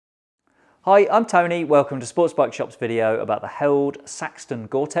Hi, I'm Tony. Welcome to Sports Bike Shop's video about the Held Saxton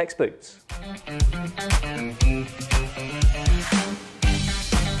Gore-Tex boots.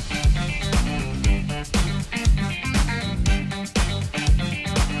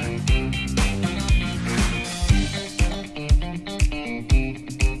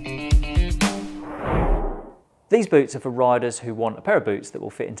 These boots are for riders who want a pair of boots that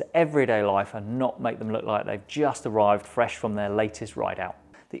will fit into everyday life and not make them look like they've just arrived fresh from their latest ride out.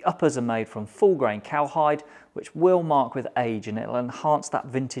 The uppers are made from full-grain cowhide, which will mark with age and it'll enhance that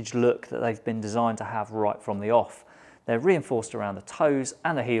vintage look that they've been designed to have right from the off. They're reinforced around the toes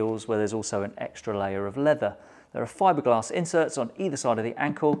and the heels, where there's also an extra layer of leather. There are fiberglass inserts on either side of the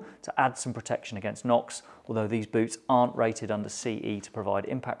ankle to add some protection against knocks, although these boots aren't rated under CE to provide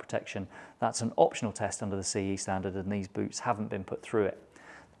impact protection. That's an optional test under the CE standard and these boots haven't been put through it.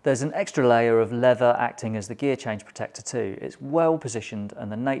 There's an extra layer of leather acting as the gear change protector too. It's well positioned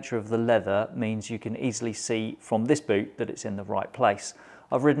and the nature of the leather means you can easily see from this boot that it's in the right place.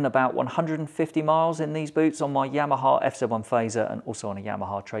 I've ridden about 150 miles in these boots on my Yamaha FZ1 Phaser and also on a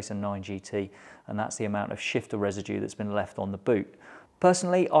Yamaha Tracer 9 GT, and that's the amount of shifter residue that's been left on the boot.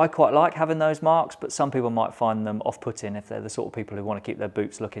 Personally, I quite like having those marks, but some people might find them off-putting if they're the sort of people who want to keep their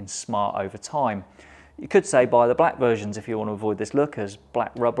boots looking smart over time. You could say buy the black versions if you want to avoid this look, as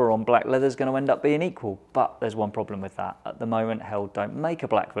black rubber on black leather is going to end up being equal, but there's one problem with that. At the moment, Held don't make a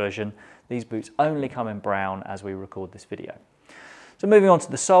black version. These boots only come in brown as we record this video. So moving on to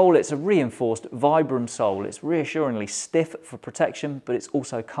the sole, it's a reinforced Vibram sole. It's reassuringly stiff for protection, but it's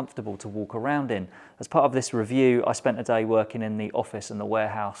also comfortable to walk around in. As part of this review, I spent a day working in the office and the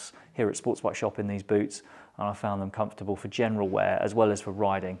warehouse here at Sports Bike Shop in these boots, and I found them comfortable for general wear as well as for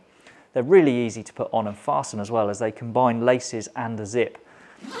riding. They're really easy to put on and fasten as well, as they combine laces and a zip.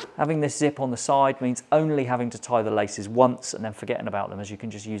 Having this zip on the side means only having to tie the laces once and then forgetting about them, as you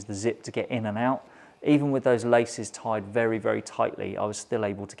can just use the zip to get in and out. Even with those laces tied very, very tightly, I was still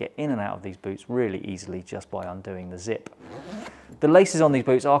able to get in and out of these boots really easily just by undoing the zip. The laces on these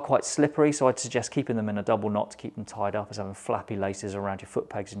boots are quite slippery, so I'd suggest keeping them in a double knot to keep them tied up, as having flappy laces around your foot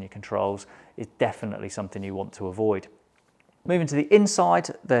pegs and your controls is definitely something you want to avoid. Moving to the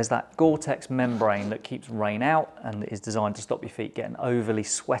inside, there's that Gore-Tex membrane that keeps rain out and is designed to stop your feet getting overly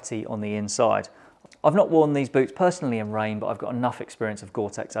sweaty on the inside. I've not worn these boots personally in rain, but I've got enough experience of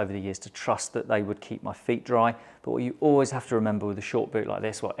Gore-Tex over the years to trust that they would keep my feet dry. But what you always have to remember with a short boot like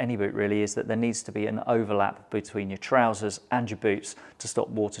this, or any boot really, is that there needs to be an overlap between your trousers and your boots to stop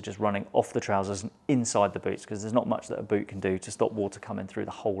water just running off the trousers and inside the boots, because there's not much that a boot can do to stop water coming through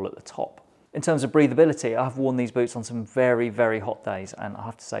the hole at the top. In terms of breathability, I've worn these boots on some very, very hot days, and I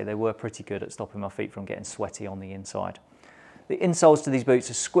have to say they were pretty good at stopping my feet from getting sweaty on the inside. The insoles to these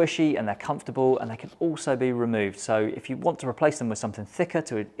boots are squishy and they're comfortable, and they can also be removed. So if you want to replace them with something thicker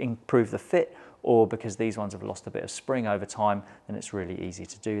to improve the fit, or because these ones have lost a bit of spring over time, then it's really easy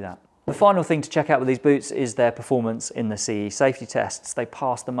to do that. The final thing to check out with these boots is their performance in the CE safety tests. They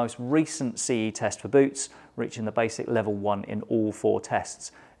passed the most recent CE test for boots, reaching the basic level 1 in all 4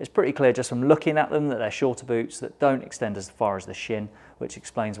 tests. It's pretty clear just from looking at them that they're shorter boots that don't extend as far as the shin, which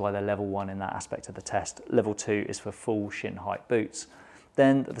explains why they're level 1 in that aspect of the test. Level 2 is for full shin height boots.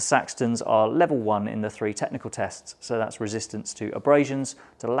 Then the Saxtons are level 1 in the 3 technical tests, so that's resistance to abrasions,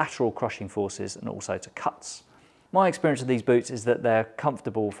 to lateral crushing forces, and also to cuts. My experience of these boots is that they're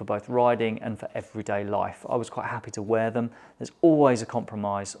comfortable for both riding and for everyday life. I was quite happy to wear them. There's always a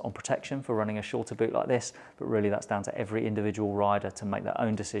compromise on protection for running a shorter boot like this, but really that's down to every individual rider to make their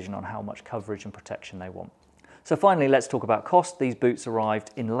own decision on how much coverage and protection they want. So finally, let's talk about cost. These boots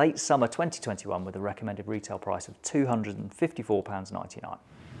arrived in late summer 2021 with a recommended retail price of £254.99.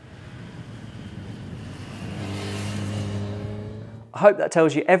 I hope that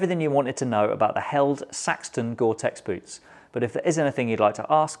tells you everything you wanted to know about the Held Saxton Gore-Tex boots. But if there is anything you'd like to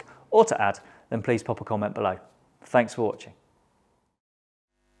ask or to add, then please pop a comment below. Thanks for watching.